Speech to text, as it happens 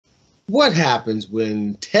What happens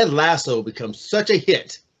when Ted Lasso becomes such a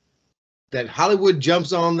hit that Hollywood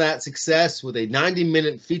jumps on that success with a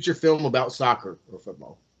 90-minute feature film about soccer or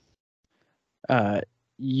football?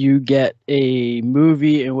 You get a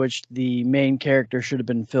movie in which the main character should have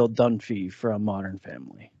been Phil Dunphy from Modern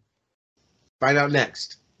Family. Find out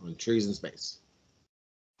next on Trees in Space.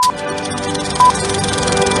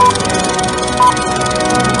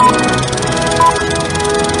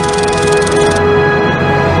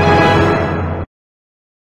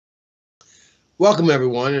 Welcome,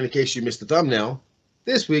 everyone. And in case you missed the thumbnail,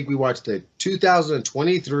 this week we watched the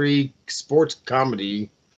 2023 sports comedy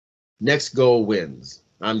Next Goal Wins.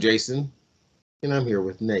 I'm Jason, and I'm here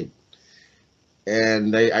with Nate.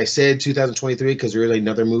 And I said 2023 because there's really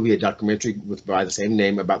another movie, a documentary by the same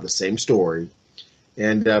name about the same story.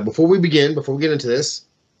 And before we get into this,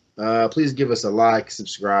 please give us a like,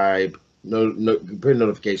 subscribe, put a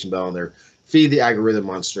notification bell on there. Feed the algorithm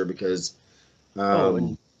monster because...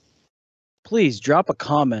 and please drop a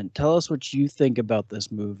comment. Tell us what you think about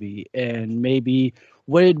this movie and maybe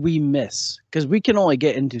what did we miss? Because we can only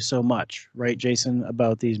get into so much, right, Jason,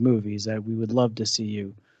 about these movies that we would love to see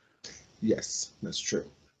you. Yes, that's true.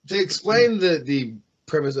 To explain the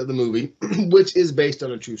premise of the movie, which is based on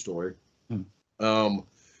a true story,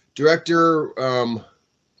 director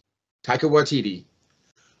Taika Waititi,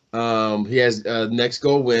 he has Next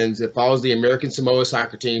Goal Wins. It follows the American Samoa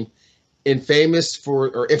soccer team, infamous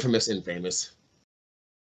for their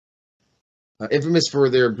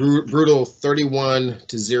brutal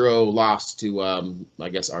 31-0 loss to I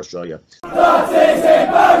guess Australia. That is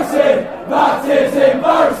embarrassing. That is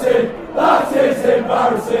embarrassing. That is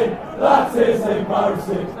embarrassing. That is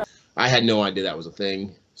embarrassing. I had no idea that was a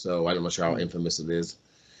thing, so I'm not sure how infamous it is.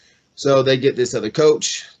 So they get this other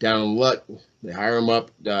coach down on luck. They hire him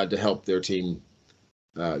up to help their team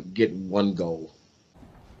get one goal.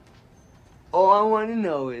 All I want to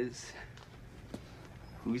know is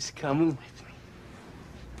who's coming with me?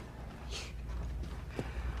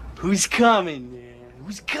 Who's coming, man?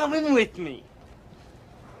 Who's coming with me?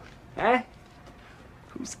 Huh?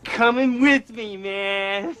 Who's coming with me,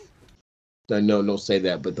 man? No, don't say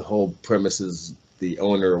that, but the whole premise is the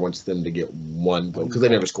owner wants them to get one goal because they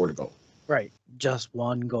never scored a goal. Right. Just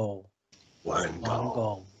one goal. One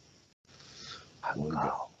goal.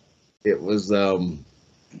 It was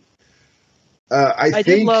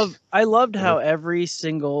I loved how every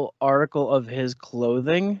single article of his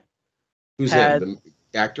clothing who's that? The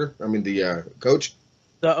actor? I mean the coach?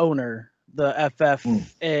 The owner, the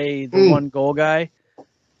FFA, the one goal guy.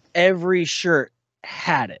 Every shirt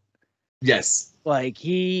had it. Yes. Like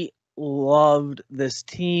he loved this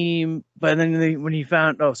team, but then when he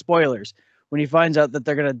found spoilers, when he finds out that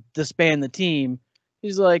they're gonna disband the team,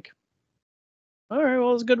 he's like, all right,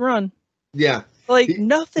 well, it was a good run. Yeah. Like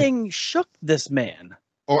nothing shook this man.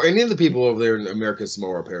 Or any of the people over there in American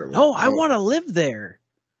Samoa, apparently. Oh, I want to live there.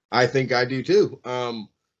 I think I do too.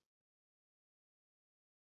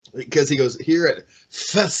 Because he goes here at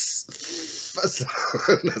Fuss. That's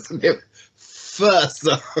the name. Fuss.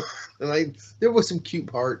 And there were some cute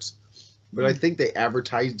parts, but I think they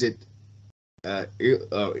advertised it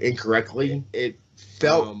incorrectly. It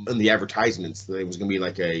felt in the advertisements that it was going to be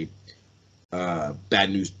like a Bad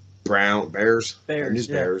News Bears.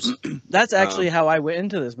 That's actually how I went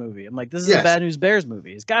into this movie. I'm like, this is a Bad News Bears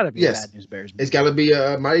movie. It's got to be a Bad News Bears movie. It's got to be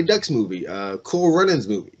a Mighty Ducks movie, Cool Runnings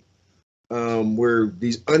movie, where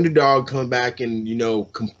these underdog come back and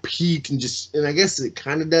compete and I guess it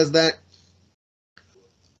kind of does that.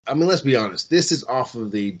 I mean, let's be honest. This is off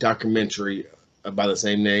of the documentary by the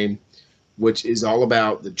same name, which is all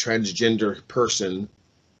about the transgender person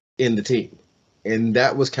in the team, and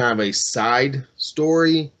that was kind of a side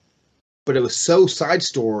story. But it was so side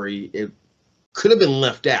story, it could have been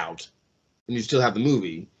left out, and you still have the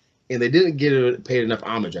movie, and they didn't get it paid enough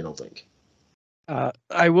homage, I don't think.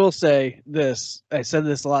 I will say this. I said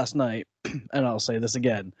this last night, and I'll say this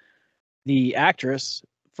again. The actress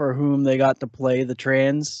for whom they got to play the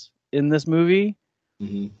trans in this movie,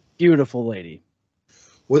 beautiful lady.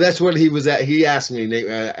 Well, that's what he was at. He asked me,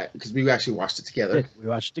 because we actually watched it together. We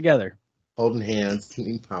watched it together. Holding hands,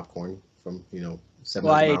 eating popcorn from, 7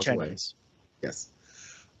 miles away. Yes.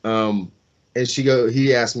 And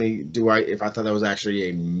he asked me, if I thought that was actually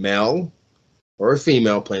a male or a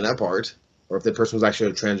female playing that part, or if the person was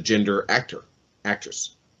actually a transgender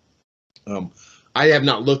actress. I have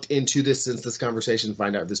not looked into this since this conversation to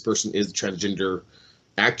find out if this person is a transgender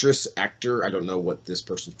actor. I don't know what this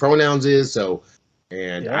person's pronouns is.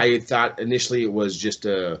 I thought initially it was just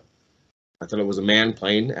I thought it was a man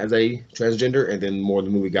playing as a transgender, and then more the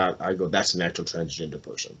movie got, I go, that's an actual transgender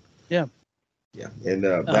person. Yeah. Yeah, and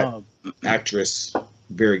that Um, actress,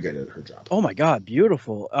 very good at her job. oh my God,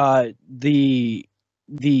 beautiful. The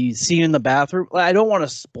scene in the bathroom. I don't want to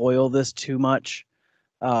spoil this too much,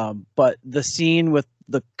 but the scene with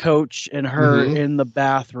the coach and her Mhm. in the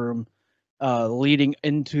bathroom, leading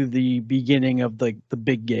into the beginning of the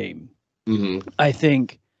big game. Mm-hmm. I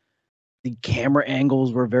think the camera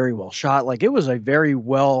angles were very well shot. Like, it was a very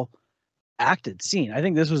well acted scene. I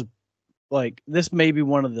think this was like, this may be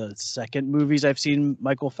one of the second movies I've seen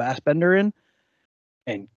Michael Fassbender in,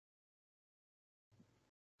 and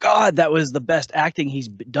God, that was the best acting he's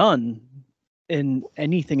done in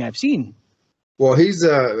anything I've seen. Well, he's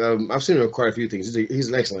I've seen him in quite a few things. He's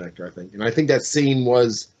an excellent actor, I think, and I think that scene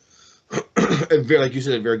was like you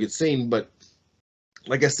said, a very good scene. But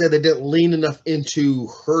like I said, they didn't lean enough into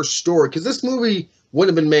her story because this movie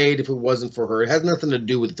wouldn't have been made if it wasn't for her. It has nothing to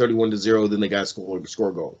do with 31-0. Then they got a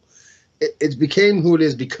score goal. It became who it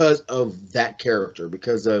is because of that character,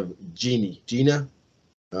 because of Gina.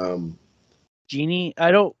 Jeannie,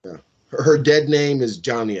 I don't. Yeah. Her dead name is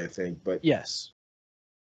Johnny, I think. But Yes.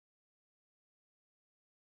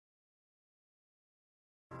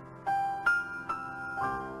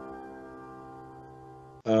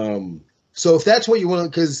 So if that's what you want,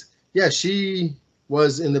 because yeah, she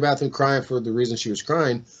was in the bathroom crying for the reason she was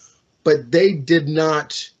crying, but they did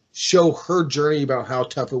not show her journey about how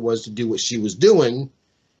tough it was to do what she was doing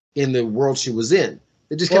in the world she was in.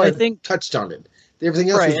 They just kind of touched on it. Everything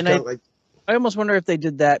else was kind of like. I almost wonder if they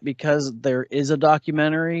did that because there is a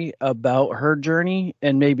documentary about her journey,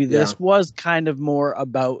 and maybe this was kind of more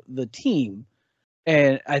about the team.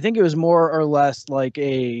 And I think it was more or less like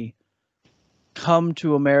a come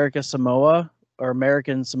to American Samoa,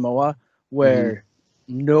 where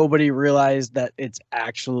nobody realized that it's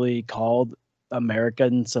actually called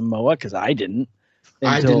American Samoa, because I didn't.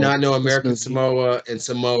 I did not know American Samoa and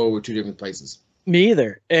Samoa were two different places. Me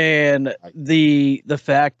either. And the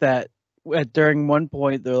fact that during one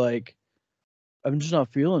point they're like, I'm just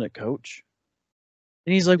not feeling it, coach.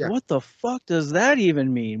 And he's like, what the fuck does that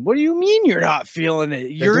even mean? What do you mean you're not feeling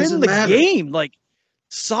it? You're in the game. Like,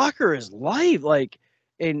 soccer is life. Like,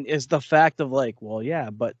 and it's the fact of like, well, yeah,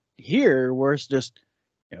 but here we're just,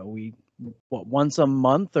 we once a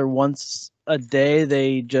month or once a day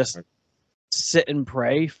they just sit and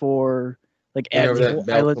pray for like the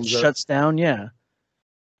whole island shuts down. Yeah.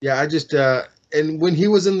 Yeah, I just and when he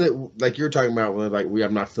was in the, like you were talking about, when like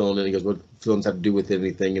I'm not feeling it, he goes, what feelings have to do with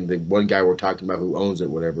anything? And the one guy we're talking about who owns it,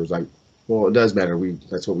 whatever, is like, well, it does matter.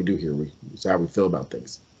 That's what we do here. It's how we feel about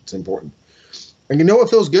things. It's important. And you know what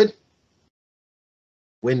feels good?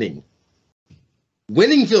 Winning.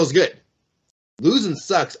 Winning feels good. Losing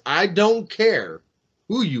sucks. I don't care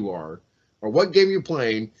who you are or what game you're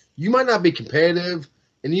playing. You might not be competitive,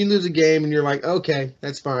 and you lose a game, and you're like, okay,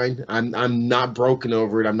 that's fine. I'm not broken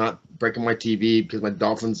over it. I'm not breaking my TV because my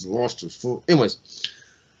Dolphins lost. Anyways,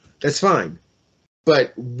 that's fine.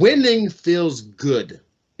 But winning feels good.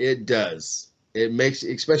 It does. It makes,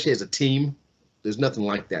 especially as a team, there's nothing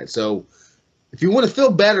like that. So if you want to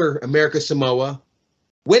feel better, American Samoa,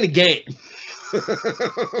 win a game.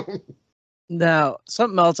 Now,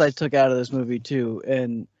 something else I took out of this movie too,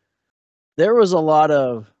 and there was a lot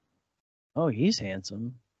of, oh, he's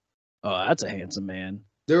handsome. Oh, that's a handsome man.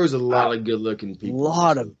 There was a lot of good-looking people. A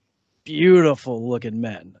lot of beautiful-looking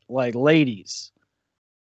men, like ladies.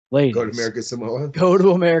 Go to American Samoa. Go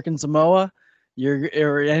to American Samoa.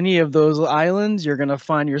 Or any of those islands, you're gonna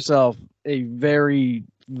find yourself a very,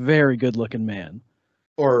 very good-looking man.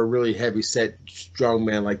 Or a really heavy-set, strong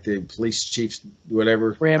man like the police chief,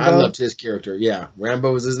 whatever. Rambo? I loved his character. Yeah,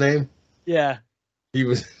 Rambo was his name. Yeah. He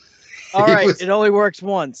was. All right, it only works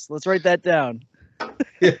once. Let's write that down.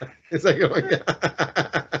 Yeah, it's like, oh my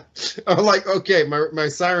God. I'm like, okay, my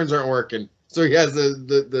sirens aren't working. So he has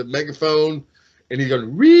the megaphone, and he's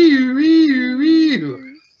going, wee, wee,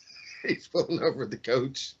 wee. He's pulling over the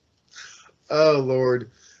coach. Oh,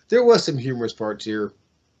 Lord. There was some humorous parts here.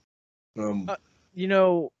 I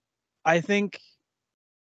think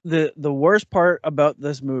the worst part about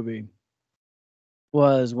this movie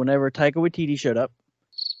was whenever Taika Waititi showed up.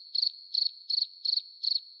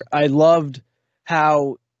 I loved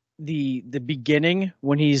how the beginning,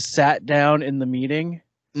 when he's sat down in the meeting,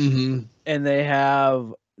 and they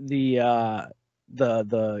have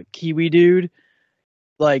the Kiwi dude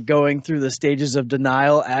like going through the stages of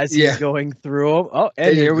denial as he's going through them. Oh,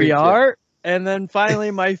 and here we are. And then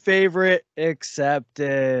finally, my favorite,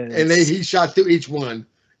 acceptance. And then he shot through each one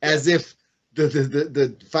as if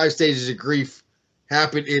the 5 stages of grief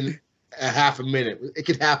happened in a half a minute. It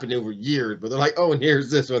could happen over years, but they're like, oh, and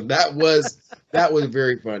here's this one. That was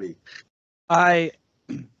very funny.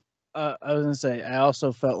 I was gonna say, I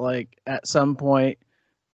also felt like at some point,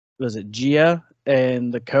 was it Gia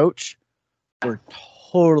and the coach were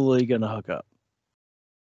totally gonna hook up.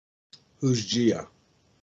 Who's Gia?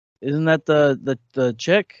 Isn't that the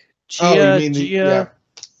chick? Oh, Gia, you mean the Gia, yeah.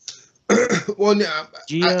 Well, no,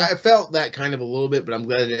 Gia. I felt that kind of a little bit, but I'm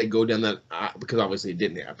glad they didn't go down that because obviously it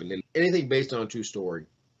didn't happen. And anything based on a true story,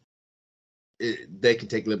 they can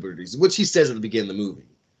take liberties, which he says at the beginning of the movie,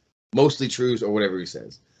 mostly truths or whatever he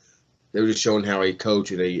says. They were just showing how a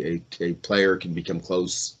coach and a player can become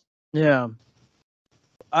close. Yeah.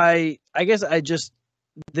 I guess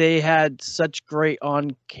they had such great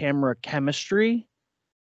on camera chemistry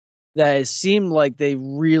that it seemed like they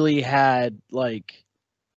really had like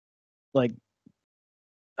I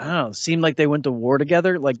don't know, seemed like they went to war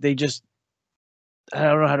together. Like they just, I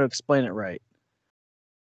don't know how to explain it right.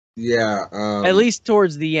 Yeah. At least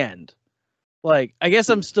towards the end. Like, I guess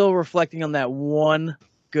I'm still reflecting on that one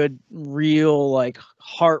good, real, like,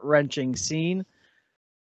 heart-wrenching scene.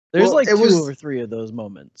 There's Well, like it two was- or three of those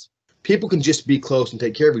moments. people can just be close and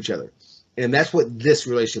take care of each other. And that's what this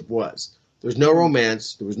relationship was. There was no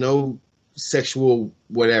romance. There was no sexual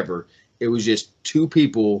whatever. It was just two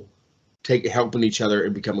people helping each other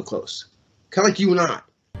and becoming close. Kind of like you and I.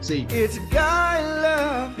 See, It's a guy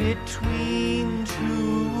love between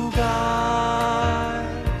two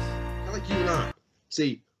guys. kind of like you and I.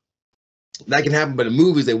 See, that can happen, but in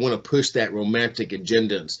movies, they want to push that romantic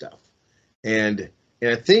agenda and stuff. And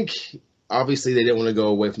I think, obviously, they didn't want to go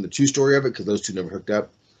away from the true story of it because those two never hooked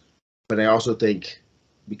up. But I also think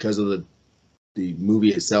because of the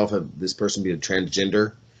movie itself, of this person being a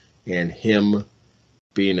transgender and him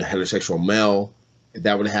being a heterosexual male, if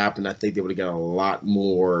that would have happened, I think they would have got a lot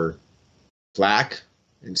more flack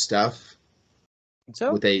and stuff.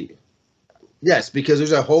 So, Yes, because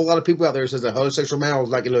there's a whole lot of people out there that says a heterosexual male is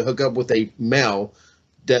not going to hook up with a male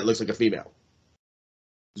that looks like a female.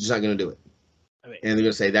 It's just not going to do it. I mean, And they're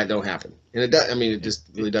going to say that don't happen. And it does. I mean, it just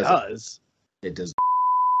really doesn't. It does.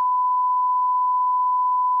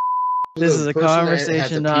 This is a person that has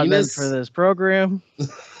conversation not meant penis- for this program.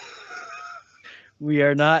 We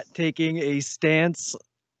are not taking a stance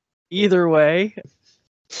either way.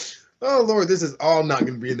 Oh Lord, this is all not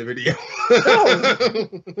going to be in the video.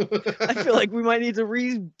 I feel like we might need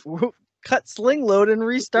to cut sling load and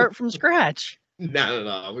restart from scratch.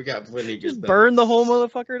 No. We got plenty of good Just stuff. burn the whole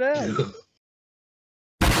motherfucker down.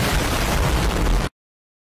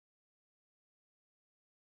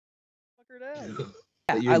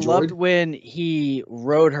 That you I loved enjoyed? when he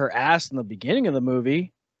rode her ass in the beginning of the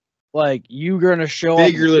movie. Like, you gonna show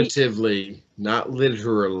Figuratively, not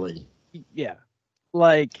literally. up. Yeah.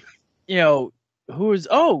 Like,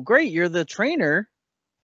 oh, great, you're the trainer.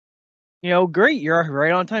 Great, you're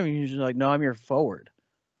right on time. And you're just like, no, I'm your forward.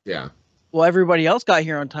 Yeah. Well, everybody else got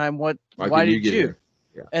here on time. Why couldn't did get you? here?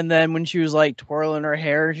 Yeah. And then when she was like twirling her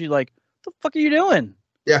hair, she's like, what the fuck are you doing?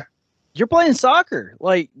 Yeah. You're playing soccer.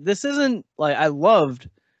 Like, this isn't like, I loved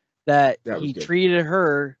that That was he good. treated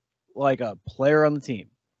her like a player on the team.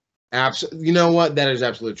 Absolutely. You know what? That is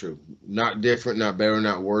absolutely true. Not different, not better,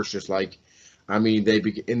 not worse. Just like, I mean,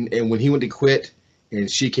 and when he went to quit, and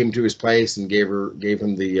she came to his place and gave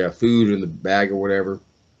him the food in the bag or whatever,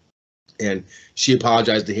 and she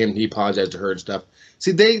apologized to him, he apologized to her and stuff.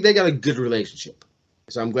 See, they got a good relationship.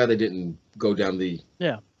 So I'm glad they didn't go down the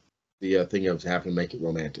thing of having to make it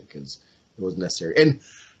romantic because it wasn't necessary. And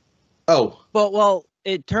well,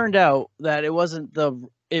 it turned out that it was,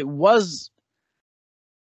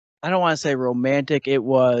 I don't want to say romantic, it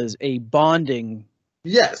was a bonding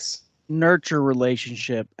yes, nurture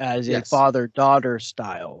relationship as a Yes. father-daughter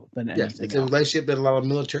style than yes, anything it's a else. relationship that a lot of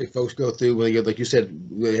military folks go through when they get, like you said,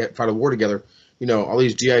 they fight a war together. All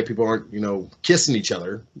these GI people aren't, kissing each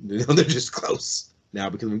other. They're just close now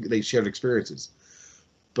because they shared experiences.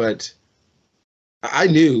 But I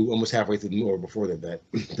knew almost halfway through the war before that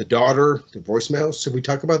the daughter, the voicemails. Should we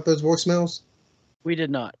talk about those voicemails? We did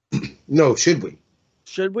not. No, should we?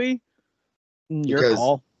 Should we? Your Because-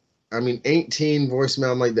 call. I mean, 18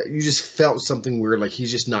 voicemail like that. You just felt something weird, like he's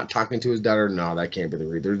just not talking to his daughter. No, that can't be the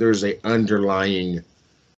reason. There's a underlying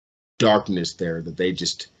darkness there that they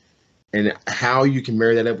just, and how you can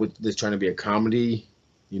marry that up with this trying to be a comedy,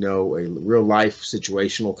 a real life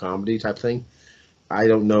situational comedy type thing. I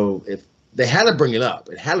don't know if they had to bring it up.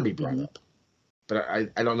 It had to be brought up, but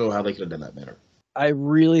I don't know how they could have done that better. I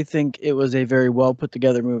really think it was a very well put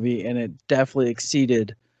together movie, and it definitely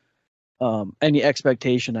exceeded any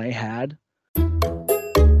expectation I had.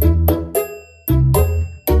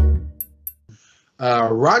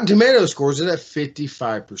 Rotten Tomatoes scores it at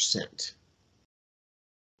 55%.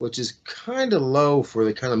 which is kind of low for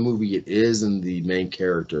the kind of movie it is and the main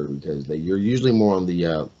character, because you're usually more on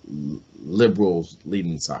the liberals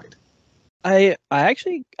leading side. I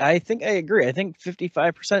think I agree. I think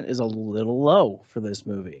 55% is a little low for this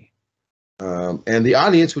movie. And the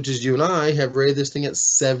audience, which is you and I, have rated this thing at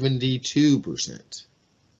 72%,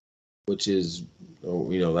 which is,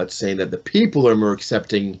 that's saying that the people are more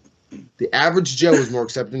accepting. The average Joe is more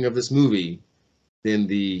accepting of this movie than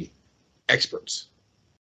the experts.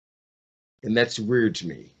 And that's weird to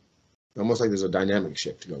me. Almost like there's a dynamic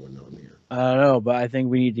shift going on here. I don't know, but I think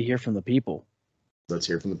we need to hear from the people. Let's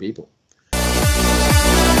hear from the people.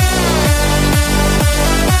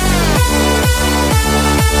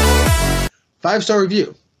 5-star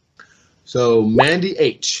review. So, Mandy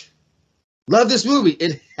H. Love this movie.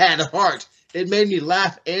 It had a heart. It made me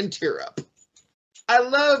laugh and tear up. I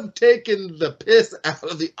love taking the piss out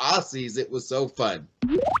of the Aussies. It was so fun.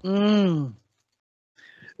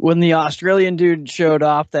 When the Australian dude showed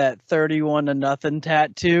off that 31-0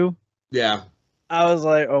 tattoo, yeah, I was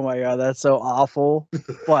like, oh my God, that's so awful.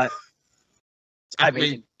 But I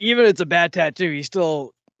mean, even if it's a bad tattoo, he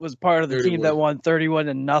still was part of the team that won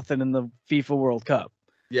 31-0 in the FIFA World Cup.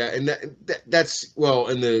 Yeah, and that's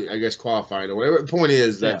in the, I guess, qualifying or whatever. The point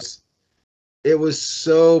is, it was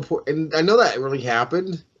so poor. And I know that really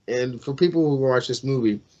happened. And for people who watch this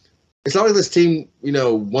movie, it's not like this team,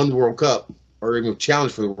 won the World Cup or even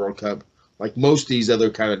challenged for the World Cup. Like most of these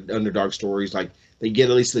other kind of underdog stories, like they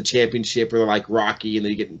get at least the championship, or they're like Rocky and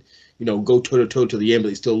they get, go toe-to-toe to the end, but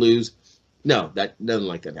they still lose. No, that nothing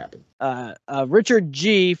like that happened. Richard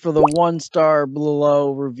G for the 1-star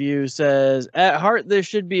below review says, at heart, this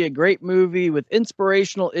should be a great movie with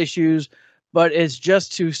inspirational issues, but it's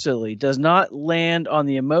just too silly. Does not land on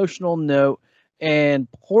the emotional note, and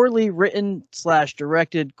poorly written /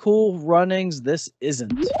 directed. Cool Runnings, this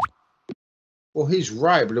isn't. Well, he's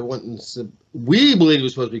right, but it wasn't. We believe it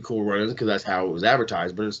was supposed to be Cool Runnings because that's how it was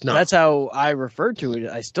advertised, but it's not. That's how I referred to it.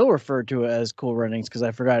 I still refer to it as Cool Runnings because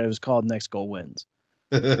I forgot it was called Next Goal Wins.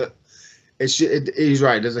 He's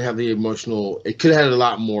right. It doesn't have the emotional. It could have had a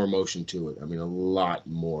lot more emotion to it. I mean, a lot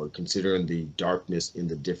more, considering the darkness in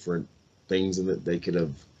the different things, and that they could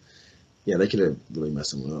have really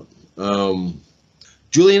messed them up.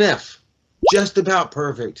 Julian F. Just about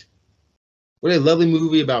perfect. What a lovely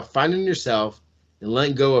movie about finding yourself and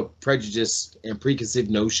letting go of prejudice and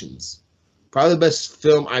preconceived notions. Probably the best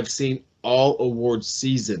film I've seen all awards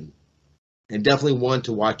season, and definitely one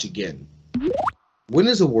to watch again. When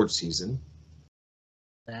is award season?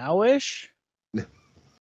 Now-ish?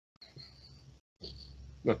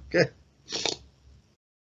 Okay.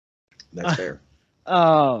 That's fair.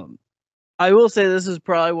 I will say this is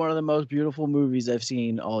probably one of the most beautiful movies I've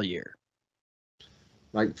seen all year.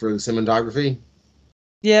 Like for the cinematography?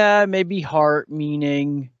 Yeah, maybe heart,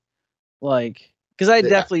 meaning, because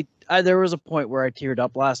there was a point where I teared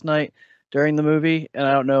up last night during the movie, and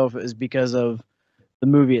I don't know if it was because of the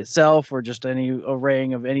movie itself or just any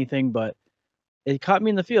arraying of anything, but it caught me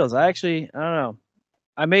in the feels. I don't know.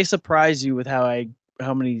 I may surprise you with how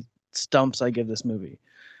many stumps I give this movie.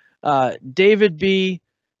 David B,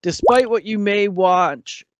 despite what you may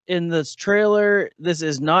watch in this trailer, this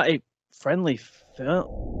is not a friendly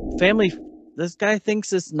family. This guy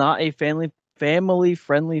thinks it's not a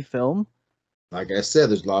family-friendly film. Like I said,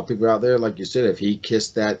 there's a lot of people out there, like you said, if he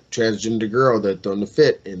kissed that transgender girl, that don't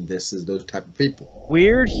fit, and this is those type of people.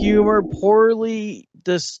 Weird humor, poorly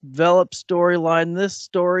developed storyline. This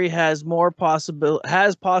story has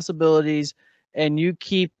possibilities, and you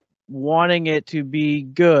keep wanting it to be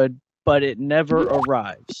good, but it never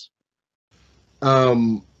arrives.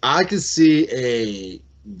 I could see a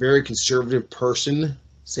very conservative person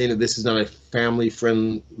saying that this is not a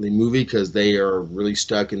family-friendly movie because they are really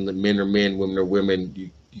stuck in the men are men, women are women.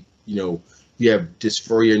 You have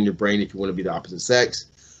dysphoria in your brain if you want to be the opposite sex.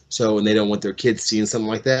 So, and they don't want their kids seeing something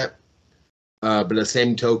like that. But at the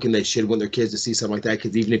same token, they should want their kids to see something like that,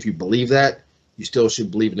 because even if you believe that, you still should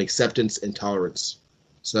believe in acceptance and tolerance.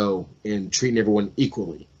 So, in treating everyone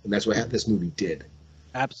equally. And that's what this movie did.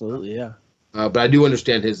 Absolutely, yeah. But I do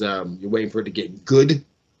understand his, you're waiting for it to get good. And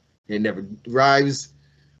it never arrives.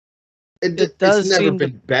 It's never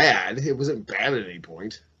been bad. It wasn't bad at any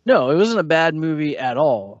point. No, it wasn't a bad movie at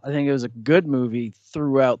all. I think it was a good movie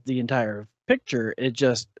throughout the entire picture. It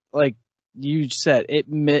just, like you said, it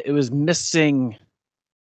was missing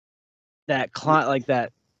that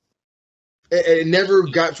that. It never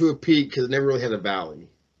got to a peak because it never really had a valley.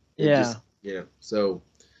 So,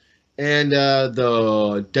 and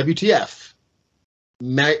the WTF,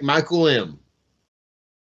 Michael M.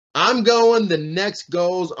 I'm going the next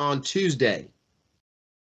goals on Tuesday.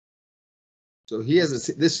 So he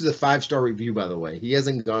hasn't. This is a 5-star review, by the way. He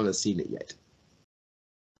hasn't gone and seen it yet.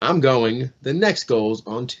 I'm going. The next goes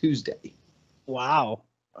on Tuesday. Wow.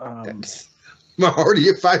 That's already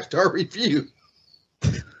a 5-star review.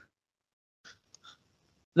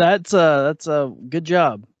 That's a good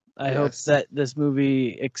job. I hope Yes. that this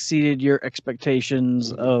movie exceeded your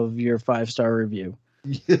expectations of your 5-star review.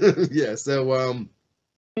 Yeah. So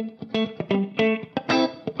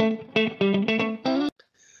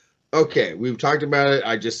okay, we've talked about it.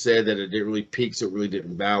 I just said that it didn't really peak, so it really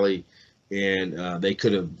didn't valley, and they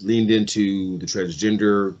could have leaned into the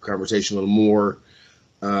transgender conversation a little more.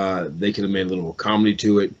 They could have made a little more comedy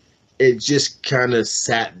to it. It just kind of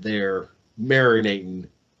sat there marinating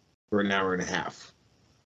for an hour and a half.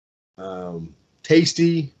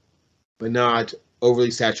 Tasty, but not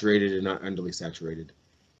overly saturated and not underly saturated.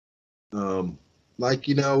 Like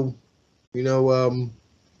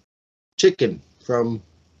chicken from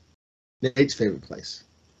Nate's favorite place.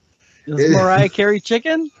 Is Mariah Carey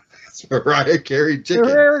chicken? It's Mariah Carey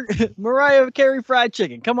chicken. Mariah Carey fried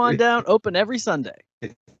chicken. Come on down. Open every Sunday.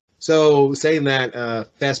 So saying that,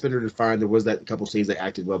 Fassbender did fine. There was that couple scenes that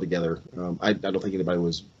acted well together. I don't think anybody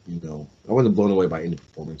was, I wasn't blown away by any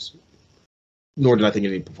performance. Nor did I think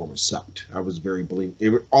any performance sucked. I was very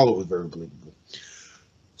believable. All of it was very believable.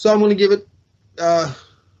 So I'm going to give it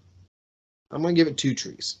 2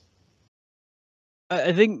 trees.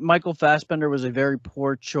 I think Michael Fassbender was a very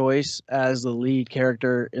poor choice as the lead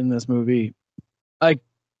character in this movie. I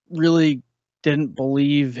really didn't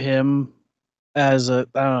believe him as I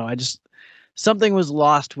don't know. Something was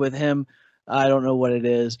lost with him. I don't know what it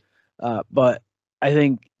is, but I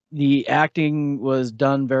think the acting was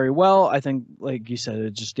done very well. I think, like you said,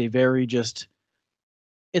 it's just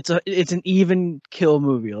it's an even kill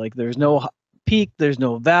movie. Like there's no peak, there's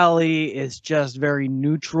no valley. It's just very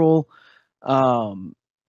neutral.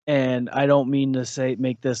 And I don't mean to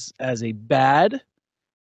make this as a bad,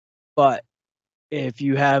 but if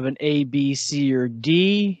you have an A, B, C, or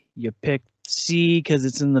D, you pick C because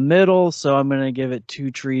it's in the middle. So I'm going to give it 2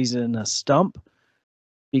 trees and a stump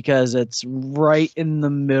because it's right in the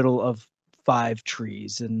middle of 5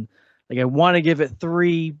 trees. And like I want to give it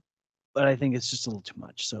 3, but I think it's just a little too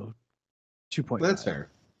much. So 2.5. That's fair.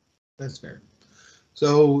 That's fair.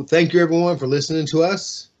 So thank you everyone for listening to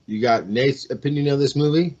us. You got Nate's opinion of this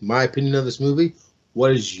movie, my opinion of this movie.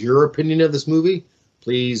 What is your opinion of this movie?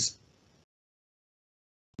 Please.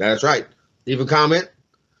 That's right. Leave a comment,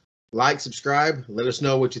 like, subscribe. Let us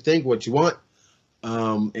know what you think, what you want.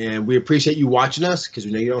 And we appreciate you watching us because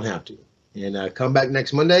we know you don't have to. And come back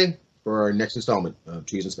next Monday for our next installment of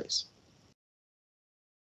Trees in Space.